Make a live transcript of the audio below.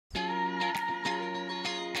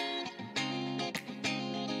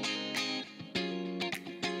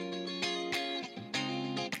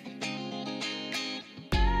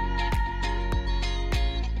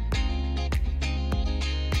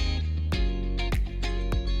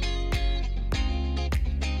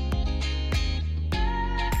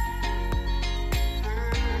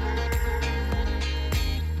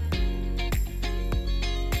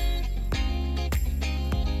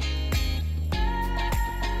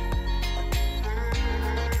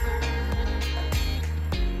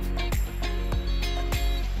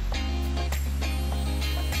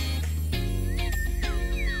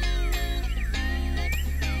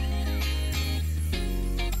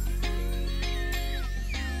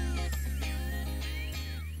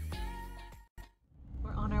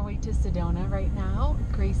to Sedona right now.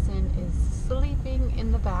 Grayson is sleeping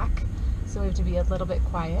in the back, so we have to be a little bit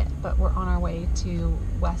quiet, but we're on our way to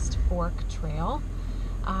West Fork Trail.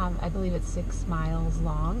 I believe it's 6 miles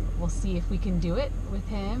long. We'll see if we can do it with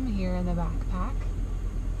him here in the backpack.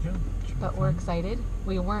 Yeah, but we're excited.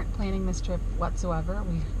 We weren't planning this trip whatsoever.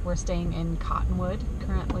 We're staying in Cottonwood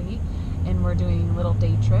currently, and we're doing little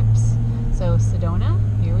day trips. So Sedona,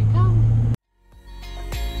 here we come.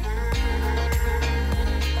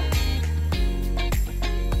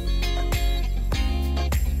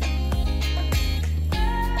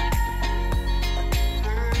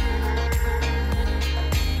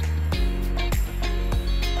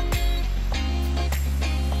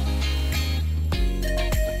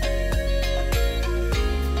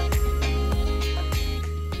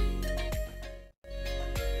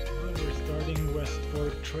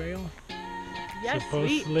 Trail. Yes,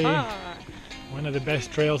 supposedly one of the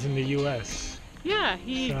best trails in the U.S. Yeah,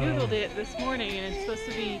 he Googled it this morning and it's supposed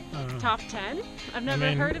to be top 10. I've never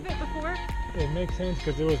heard of it before. It makes sense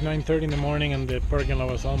because it was 9:30 in the morning and the parking lot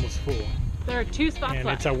was almost full. There are 2 spots and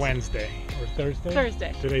left. It's a Wednesday or Thursday?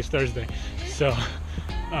 Thursday. Today's Thursday. So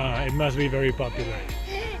it must be very popular.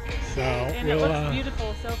 So and it looks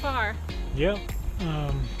beautiful so far. Yeah.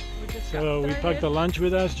 So we packed a lunch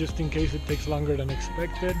with us just in case it takes longer than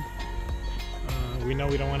expected. We know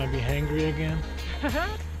we don't want to be hangry again.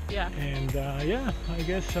 Yeah. And yeah, I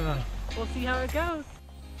guess we'll see how it goes.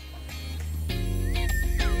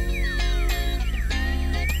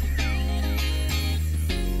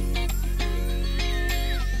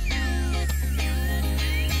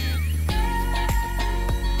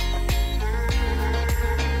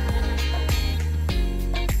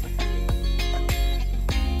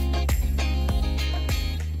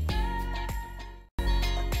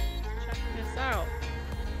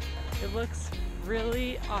 It looks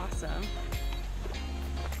really awesome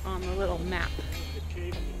on the little map.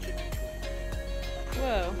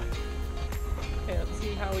 Whoa. Okay, let's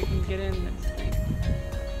see how we can get in this thing.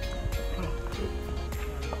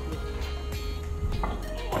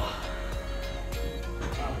 Wow,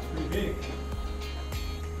 it's pretty big.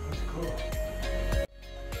 That's cool.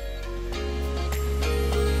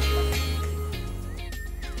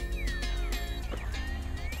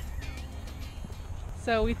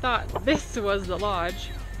 So we thought this was the lodge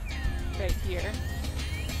right here,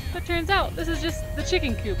 but turns out this is just the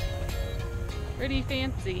chicken coop. Pretty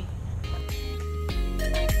fancy.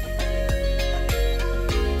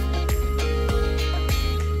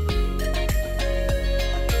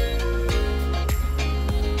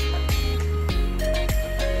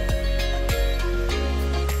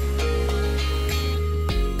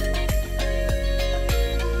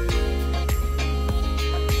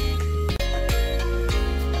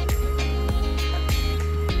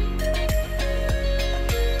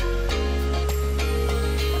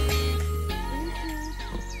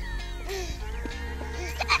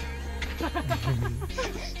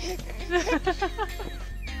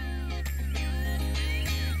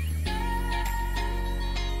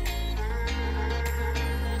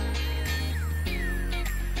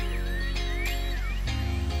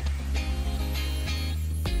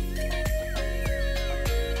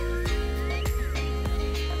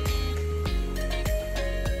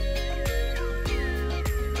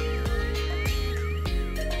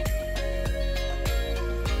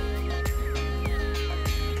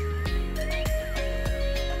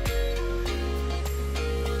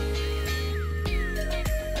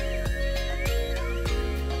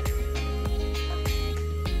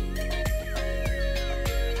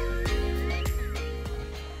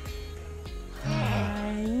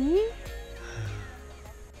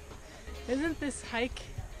 Isn't this hike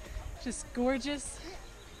just gorgeous?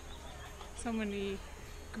 So many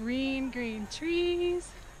green trees.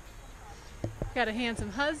 Got a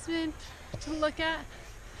handsome husband to look at.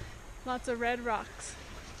 Lots of red rocks.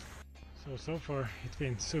 So far it's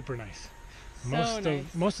been super nice.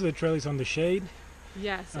 Nice. Most of the trail is on the shade.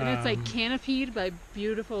 Yes, and it's like canopied by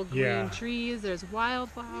beautiful green trees. There's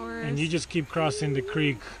wildflowers. And you just keep crossing the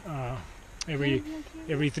creek every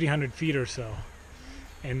 300 feet or so.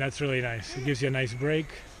 And that's really nice. It gives you a nice break,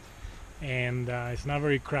 and it's not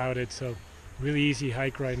very crowded, so really easy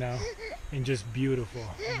hike right now, and just beautiful.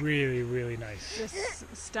 Really nice.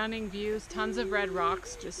 Just stunning views, tons of red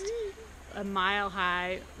rocks, just a mile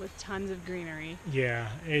high with tons of greenery.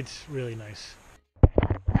 Yeah, it's really nice.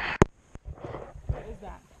 What is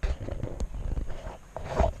that?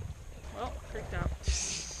 Well, freaked out.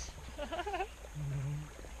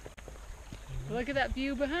 Look at that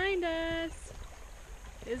view behind us.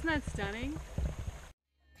 Isn't that stunning?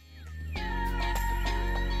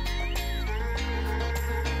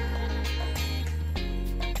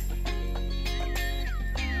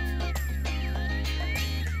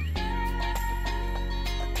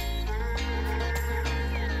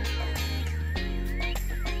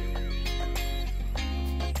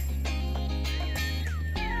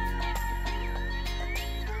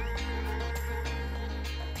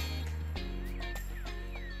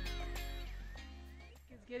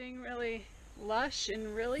 really lush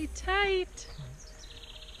and really tight.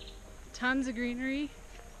 Tons of greenery.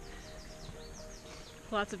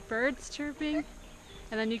 Lots of birds chirping.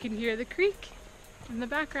 And then you can hear the creek in the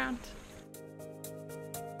background.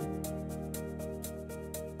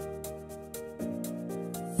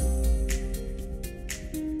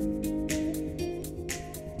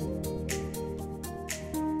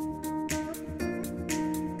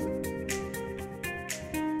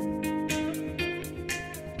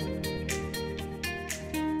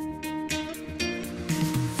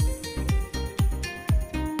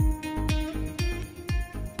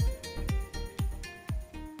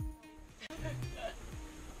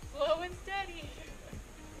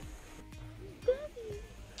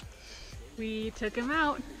 We took him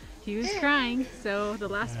out. He was crying, so the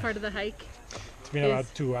last part of the hike. It's been about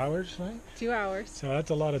 2 hours, right? 2 hours. So that's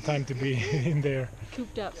a lot of time to be in there.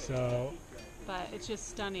 Cooped up. So, but it's just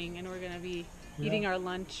stunning, and we're gonna be eating our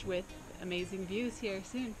lunch with amazing views here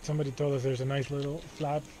soon. Somebody told us there's a nice little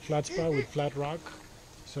flat spot with flat rock.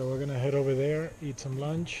 So we're gonna head over there, eat some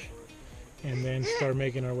lunch, and then start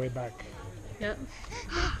making our way back. Yep.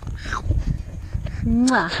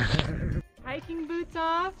 Hiking boots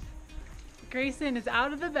off. Grayson is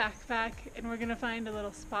out of the backpack, and we're gonna find a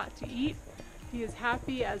little spot to eat. He is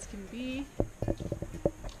happy as can be.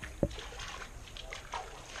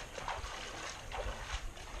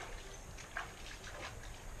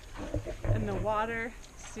 And the water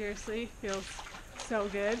seriously feels so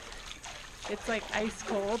good. It's like ice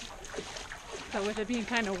cold, but with it being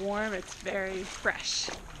kind of warm, it's very fresh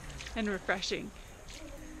and refreshing.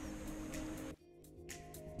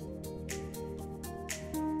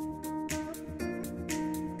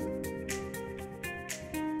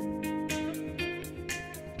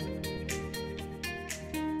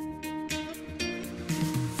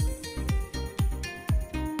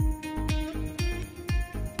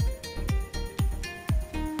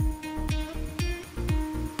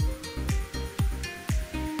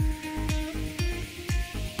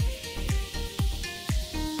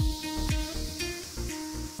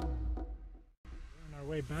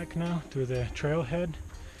 Way back now to the trailhead.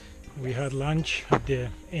 We had lunch at the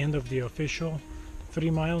end of the official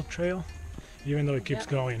 3-mile trail, even though it keeps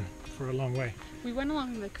going for a long way. We went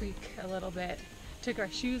along the creek a little bit, took our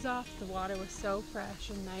shoes off. The water was so fresh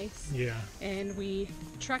and nice. Yeah. And we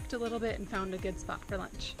trekked a little bit and found a good spot for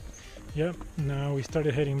lunch. Yep. Now we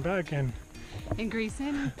started heading back, and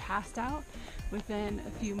Grayson passed out within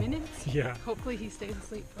a few minutes. yeah. Hopefully he stays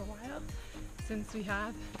asleep for a while, since we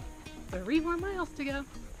have 3 more miles to go.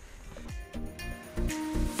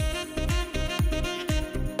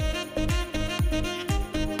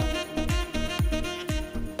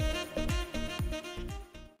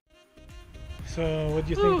 So what do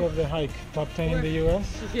you think of the hike? Top 10 in the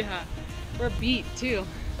US? Yeah, we're beat too.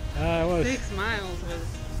 It was. 6 miles was.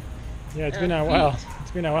 Yeah, it's been a while.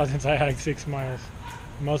 It's been a while since I hiked 6 miles,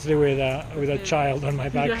 mostly with a child on my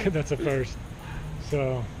back. Yeah. That's a first.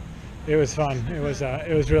 So it was fun. It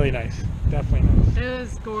was really nice. Definitely nice. It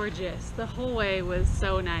was gorgeous. The whole way was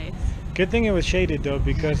so nice. Good thing it was shaded though,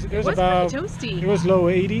 because it was about pretty toasty. It was low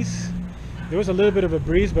 80s. There was a little bit of a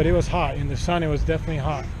breeze, but it was hot. In the sun, it was definitely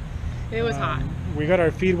hot. It was hot. We got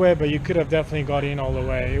our feet wet, but you could have definitely got in all the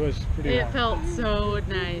way. It was pretty warm. It felt so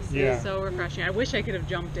nice. It Yeah. was so refreshing. I wish I could have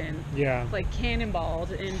jumped in. Yeah. Like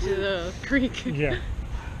cannonballed into the creek. Yeah.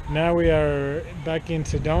 Now we are back in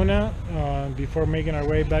Sedona. Before making our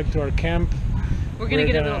way back to our camp, We're gonna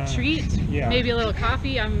get a little treat. Yeah. Maybe a little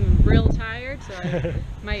coffee. I'm real tired, so I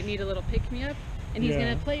might need a little pick-me-up. And he's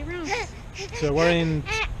gonna play around. So we're in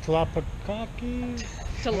Tlacapake,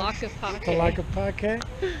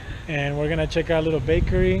 and we're gonna check out a little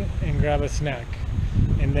bakery and grab a snack,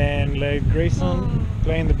 and then let Grayson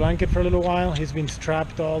play in the blanket for a little while. He's been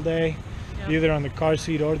strapped all day, either on the car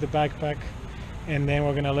seat or the backpack, and then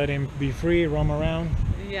we're gonna let him be free, roam around,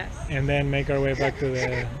 Yes. and then make our way back to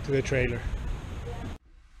the trailer.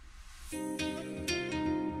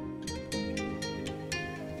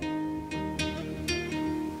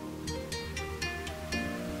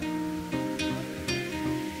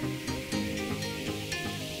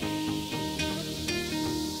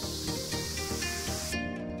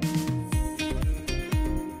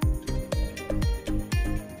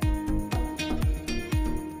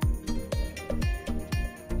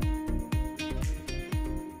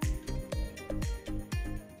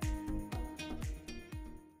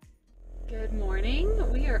 Good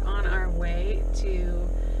morning. We are on our way to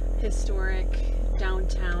historic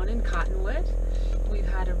downtown in Cottonwood. We've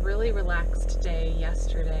had a really relaxed day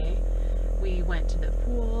yesterday. We went to the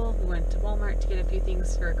pool, we went to Walmart to get a few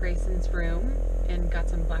things for Grayson's room and got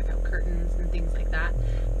some blackout curtains and things like that.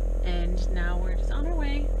 now we're just on our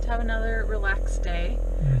way to have another relaxed day.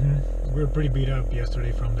 We were pretty beat up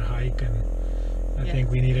yesterday from the hike, and I think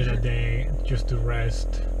we needed a day just to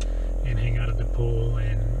rest and hang out at the pool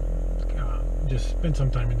and just spend some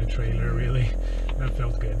time in the trailer. Really, that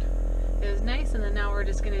felt good. It was nice, and then now we're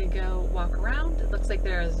just gonna go walk around. It looks like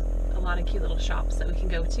there's a lot of cute little shops that we can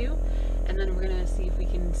go to, and then we're gonna see if we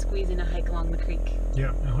can squeeze in a hike along the creek.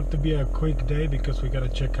 Yeah, it'll have to be a quick day because we gotta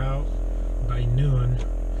check out by noon,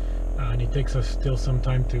 and it takes us still some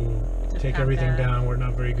time to take everything down. We're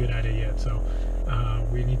not very good at it yet, so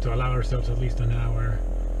we need to allow ourselves at least an hour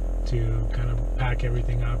to kind of pack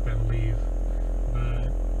everything up and leave.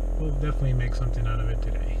 But we'll definitely make something out of it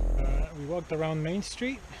today. We walked around Main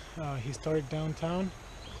Street, historic downtown.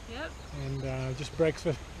 Yep. And just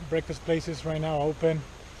breakfast places right now open.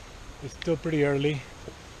 It's still pretty early.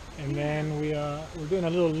 And then we're doing a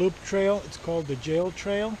little loop trail. It's called the Jail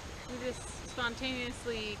Trail. We just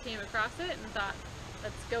spontaneously came across it and thought,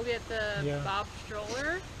 let's go get the Bob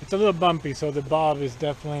stroller. It's a little bumpy, so the Bob is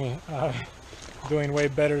definitely doing way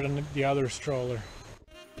better than the other stroller.